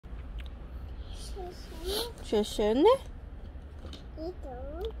雪雪呢？呢度。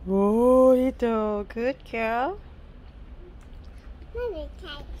哦，呢度 ，good girl。媽咪睇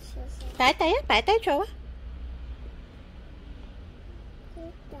雪雪。擺低啊，擺低咗啊。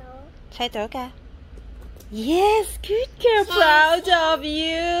睇到㗎。Yes, good girl, proud of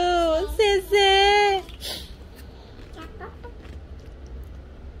you， 謝謝。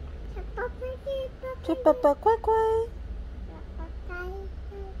隻伯伯乖乖。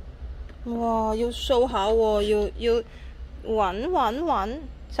哇，要掃下喎，要揾，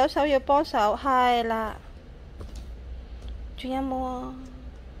手要幫手，係啦。仲有冇啊？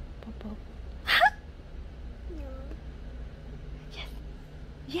寶寶。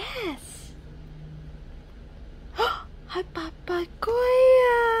Yes。係伯伯龜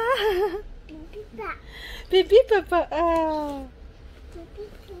啊 ！BB 伯伯啊！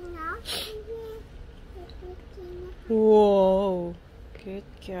哇 ，good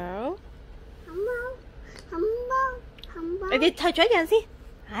girl！ 你哋睇咗一樣先，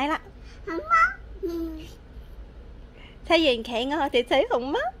係啦。睇完企鵝，我哋睇熊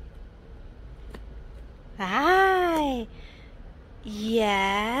貓。唉。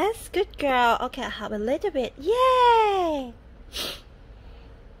Yes, good girl. Okay, I have a little bit. Yay!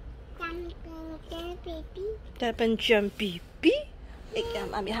 大笨象 BB， 你讓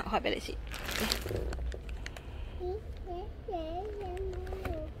媽咪行開俾你先。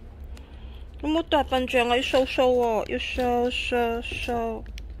有冇大笨象啊？要掃喎，要掃。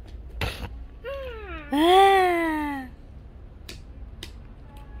啊！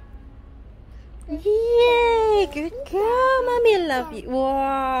 Yay! Good girl, mommy love you.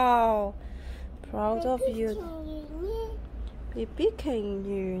 Wow, proud of you. BB 鯨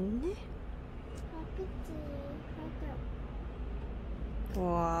魚呢？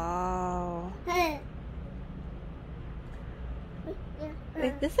哇！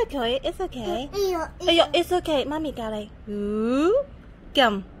 It's okay, it's okay. 哎呦 ，it's okay， 媽咪教你。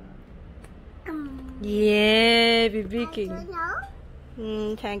撳。Yeah, BB 鯨。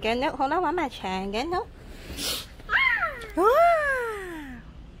長頸鹿好啦，玩埋長頸鹿。哇！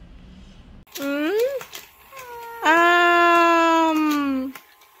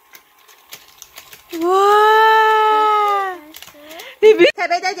哇 ！BB 睇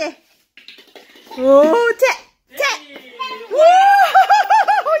俾爹哋。哦，隻，哇！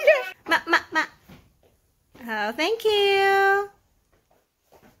好嘢！抹。好 ，thank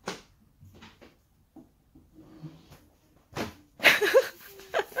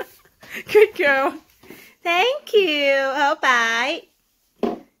you。Good girl, thank you。好擺。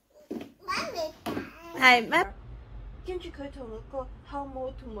係咩？跟住佢同個後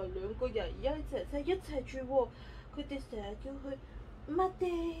母同埋兩個爺爺姐姐一齊住喎。佢哋成日叫佢乜爹，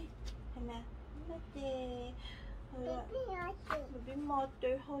係咪啊？乜爹？係啦。BB 抹地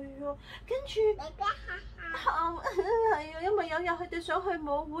去啊，跟住喊係啊，因為有日佢哋想去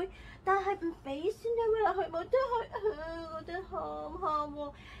舞會，但係唔俾先啊，佢話佢冇得去，我哋喊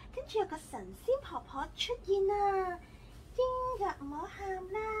喎。跟住有個神仙婆婆出現啦，應㗎，唔好喊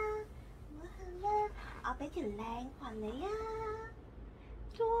啦，我俾條靚裙你啊！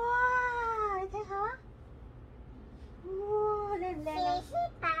哇，你睇下，哇，靚唔靚啊？神仙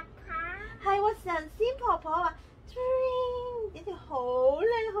婆婆係喎，神仙婆婆啊！呢條好靚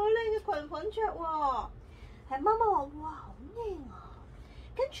嘅裙着喎，係媽媽話哇好靚啊！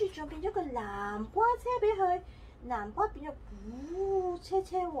跟住仲變咗個南瓜車俾佢。南瓜變咗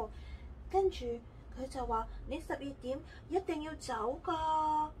車喎，跟住佢就話：你12點一定要走㗎，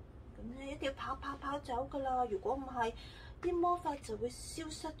咁你一定要跑走㗎啦！如果唔係，啲魔法就會消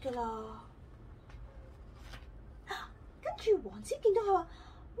失㗎啦。跟住王子見到佢話：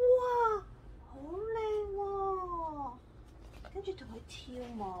哇，好靚喎！跟住同佢跳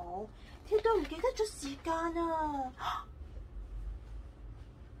舞，跳到唔記得咗時間啊！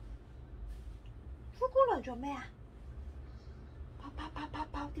灰姑娘做咩啊？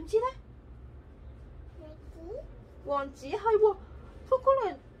跑，點知咧？王子係喎，灰姑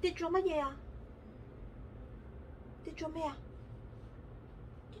娘跌咗乜嘢啊？跌咗咩啊？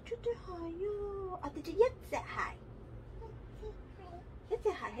跌咗對鞋啊！跌咗一隻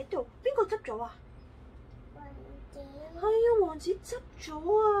鞋，喺度，邊個執咗啊？王子。係啊，王子執咗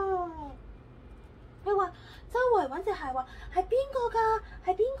啊！佢話周圍揾隻鞋，話係邊個㗎？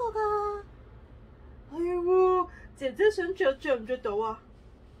係喎，姐姐想着唔着到啊？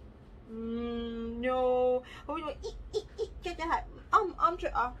喲，好用着隻鞋啱唔啱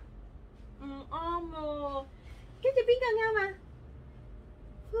着啊？唔啱喎，跟住邊個啱啊？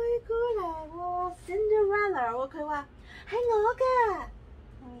灰姑娘喎 ，Cinderella 喎，佢話係我㗎，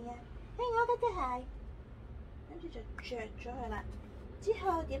係啊，係我嗰隻鞋，跟住就着咗佢啦。之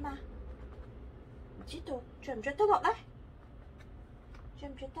後點啊？唔知道着唔着得落咧？着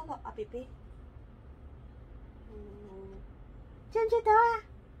唔着得落啊 ，BB？ 着唔着到啊？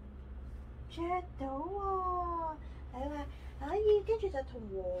着到喎！佢話可以，跟住就同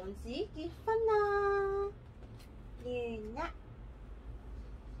王子結婚啦！完啦。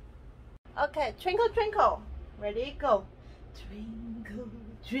Okay, twinkle twinkle, ready go. Twinkle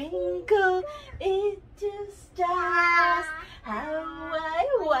twinkle little stars, how I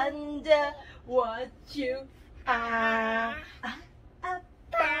wonder what you are.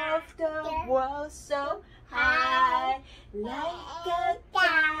 Above the world so high, like a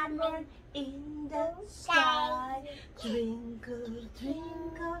diamond in the sky. Twinkle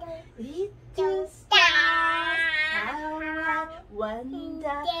twinkle little stars, how I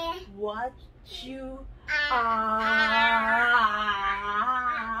wonder what you are.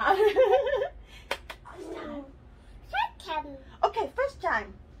 Okay, first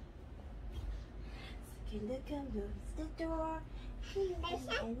time. Second close the door.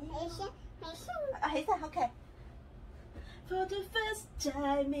 Okay. For the first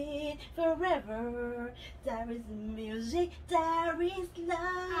time in forever, there is music, there is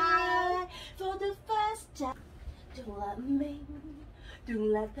light. For the first time,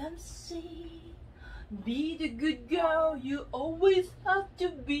 don't let them see. Be the good girl you always have to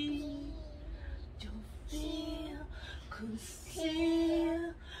be. Don't feel,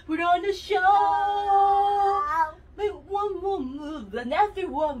 conceal, put on a show. Make one more move and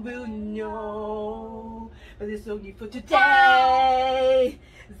everyone will know. But it's only for today.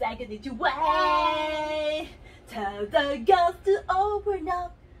 I need to wait. Tell the girls to open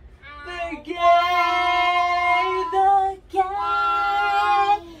up the gate.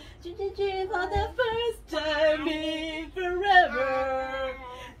 For the first time in forever,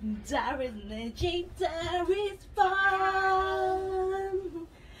 there is magic, there is fun.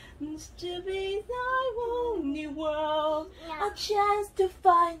 To be the only world, a chance to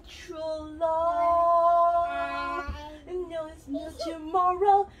find true love. No, it's not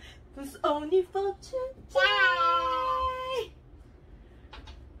tomorrow, it's only for today.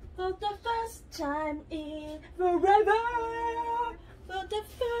 For the first time in forever, for the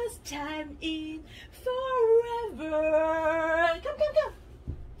first time in forever. Come.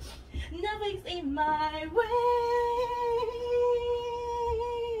 Nothing's in my way.